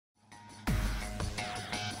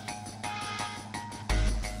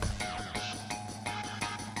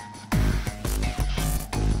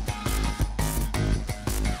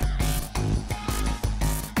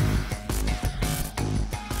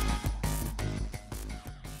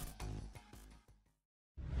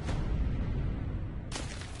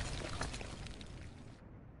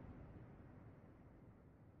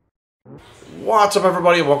What's up,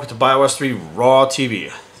 everybody? Welcome to Bios3 Raw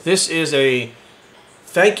TV. This is a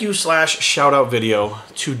thank you / shout out video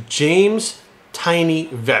to James Tiny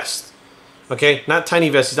Vest. Okay, not Tiny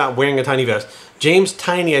Vest. He's not wearing a tiny vest. James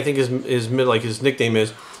Tiny, I think like his nickname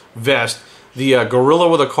is Vest. The Guerrilla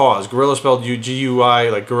with a Cause. Guerrilla spelled G-U-I,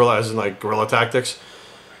 like Guerrilla as in like guerrilla tactics.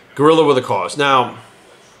 Guerrilla with a Cause. Now,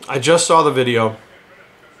 I just saw the video.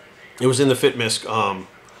 It was in the FitMisc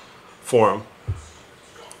forum.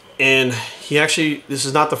 And he actually, this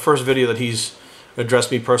is not the first video that he's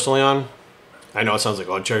addressed me personally on. I know it sounds like,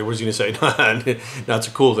 oh, Jerry, what is he going to say? That's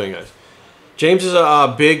a cool thing, guys. James is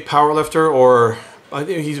a big power lifter, or I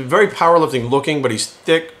think he's very powerlifting looking, but he's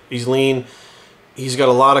thick, he's lean. He's got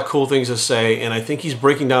a lot of cool things to say, and I think he's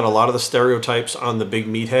breaking down a lot of the stereotypes on the big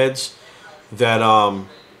meatheads that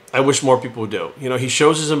I wish more people would do. You know, he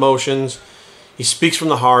shows his emotions, he speaks from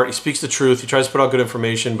the heart, he speaks the truth, he tries to put out good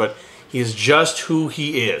information, but he is just who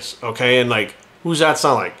he is, okay? And like, who's that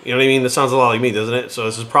sound like? You know what I mean? That sounds a lot like me, doesn't it? So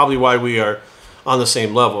this is probably why we are on the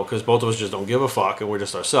same level, because both of us just don't give a fuck and we're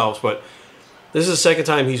just ourselves. But this is the second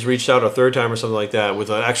time he's reached out, or third time or something like that, with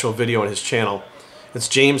an actual video on his channel. It's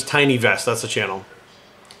James Tiny Vest, that's the channel.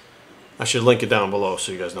 I should link it down below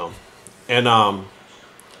so you guys know. And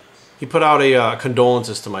he put out a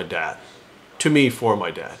condolences to my dad. To me, for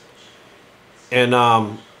my dad. And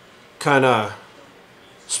kind of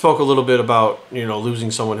spoke a little bit about, you know, losing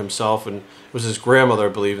someone himself, and it was his grandmother, I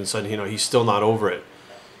believe, and said, you know, he's still not over it.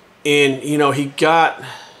 And, you know, he got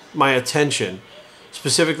my attention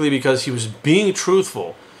specifically because he was being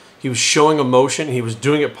truthful. He was showing emotion. He was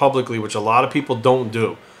doing it publicly, which a lot of people don't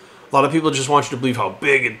do. A lot of people just want you to believe how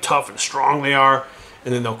big and tough and strong they are,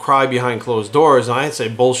 and then they'll cry behind closed doors, and I'd say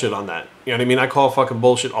bullshit on that. You know what I mean? I call fucking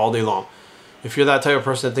bullshit all day long. If you're that type of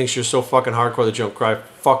person that thinks you're so fucking hardcore that you don't cry,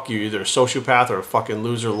 fuck you. You're either a sociopath or a fucking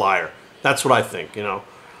loser liar. That's what I think, you know.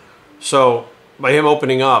 So by him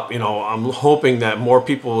opening up, you know, I'm hoping that more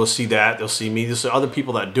people will see that. They'll see me. They'll see other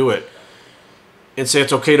people that do it and say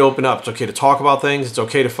it's okay to open up. It's okay to talk about things. It's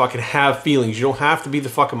okay to fucking have feelings. You don't have to be the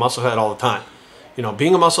fucking musclehead all the time. You know,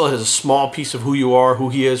 being a musclehead is a small piece of who you are, who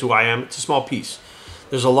he is, who I am. It's a small piece.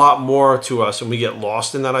 There's a lot more to us, and we get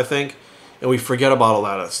lost in that, I think. And we forget about a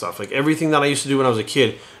lot of that stuff. Like everything that I used to do when I was a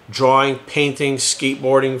kid, drawing, painting,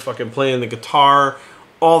 skateboarding, fucking playing the guitar,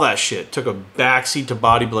 all that shit took a backseat to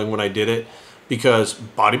bodybuilding when I did it, because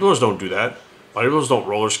bodybuilders don't do that. Bodybuilders don't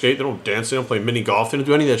roller skate, they don't dance, they don't play mini golf, they don't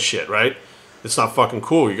do any of that shit, right? It's not fucking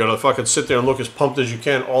cool. You gotta fucking sit there and look as pumped as you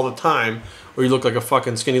can all the time, or you look like a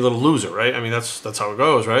fucking skinny little loser, right? I mean, that's how it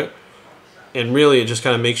goes, right? And really, it just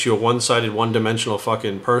kind of makes you a one-sided, one-dimensional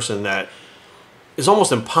fucking person that is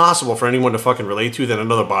almost impossible for anyone to fucking relate to than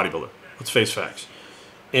another bodybuilder. Let's face facts.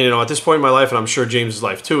 And, you know, at this point in my life, and I'm sure James's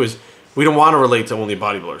life too, is we don't want to relate to only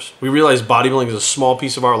bodybuilders. We realize bodybuilding is a small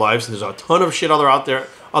piece of our lives, and there's a ton of shit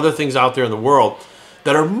other things out there in the world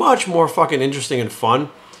that are much more fucking interesting and fun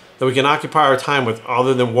that we can occupy our time with,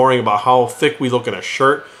 other than worrying about how thick we look in a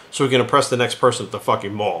shirt so we can impress the next person at the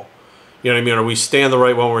fucking mall. You know what I mean? Or we stand the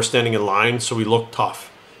right when we're standing in line so we look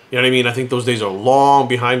tough. You know what I mean? I think those days are long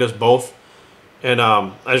behind us both. And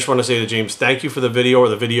I just want to say to James, thank you for the video, or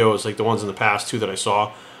the videos like the ones in the past too that I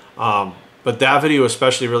saw. But that video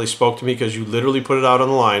especially really spoke to me, because you literally put it out on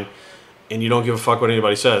the line and you don't give a fuck what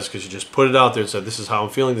anybody says, because you just put it out there and said, this is how I'm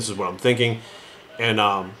feeling, this is what I'm thinking. And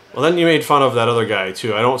well, then you made fun of that other guy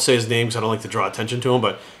too. I don't say his name because I don't like to draw attention to him,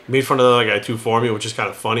 but you made fun of the other guy too for me, which is kind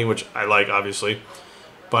of funny, which I like, obviously.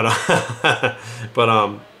 But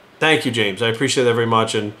thank you, James. I appreciate that very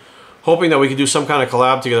much, and hoping that we could do some kind of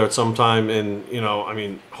collab together at some time. And, you know, I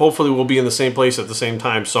mean, hopefully we'll be in the same place at the same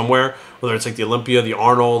time somewhere, whether it's like the Olympia, the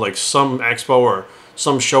Arnold, like some expo or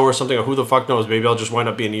some show or something, or who the fuck knows. Maybe I'll just wind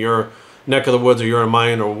up being in your neck of the woods or you're in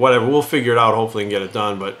mine or whatever. We'll figure it out, hopefully, and get it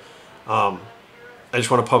done. But I just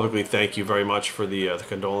want to publicly thank you very much for the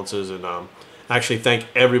condolences, and actually thank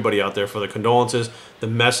everybody out there for the condolences, the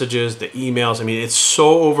messages, the emails. I mean, it's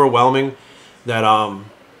so overwhelming that,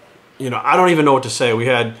 you know, I don't even know what to say. We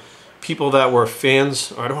had people that were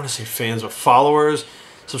fans, or I don't want to say fans, but followers,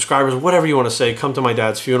 subscribers, whatever you want to say, come to my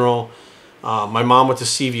dad's funeral. My mom went to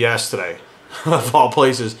CVS today, of all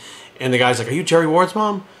places, and the guy's like, are you Jerry Ward's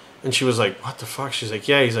mom? And she was like, what the fuck? She's like,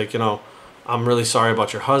 yeah. He's like, you know, I'm really sorry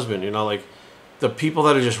about your husband. You know, like, the people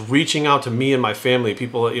that are just reaching out to me and my family,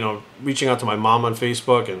 people, you know, reaching out to my mom on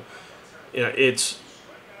Facebook, and, you know, it's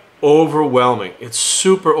overwhelming. It's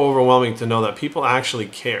super overwhelming to know that people actually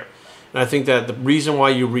care. And I think that the reason why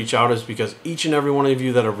you reach out is because each and every one of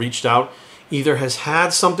you that have reached out either has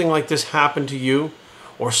had something like this happen to you,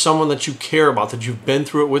 or someone that you care about, that you've been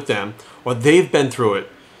through it with them, or they've been through it,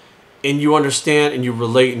 and you understand and you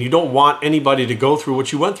relate, and you don't want anybody to go through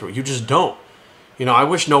what you went through. You just don't. You know, I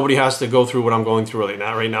wish nobody has to go through what I'm going through right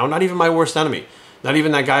now. Not even my worst enemy. Not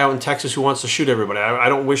even that guy out in Texas who wants to shoot everybody. I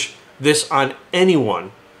don't wish this on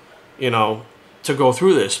anyone, you know, to go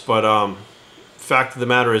through this. But fact of the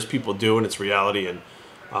matter is people do, and it's reality. And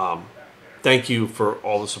thank you for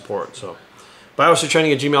all the support. So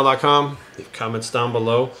bios3training@gmail.com. Leave comments down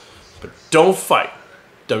below. But don't fight.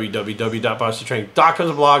 www.bios3training.com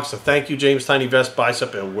is a blog. So thank you, James Tiny Vest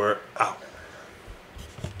Bicep, and we're out.